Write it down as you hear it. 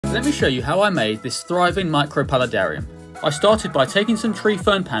Let me show you how I made this thriving micro paludarium. I started by taking some tree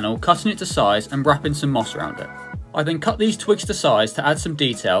fern panel, cutting it to size and wrapping some moss around it. I then cut these twigs to size to add some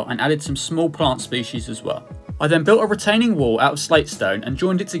detail and added some small plant species as well. I then built a retaining wall out of slate stone and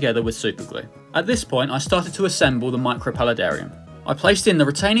joined it together with superglue. At this point I started to assemble the micro paludarium. I placed in the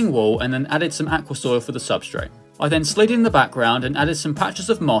retaining wall and then added some aqua soil for the substrate. I then slid in the background and added some patches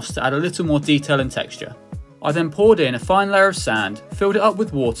of moss to add a little more detail and texture. I then poured in a fine layer of sand, filled it up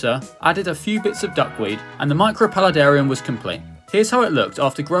with water, added a few bits of duckweed, and the micro paludarium was complete. Here's how it looked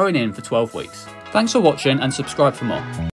after growing in for 12 weeks. Thanks for watching and subscribe for more.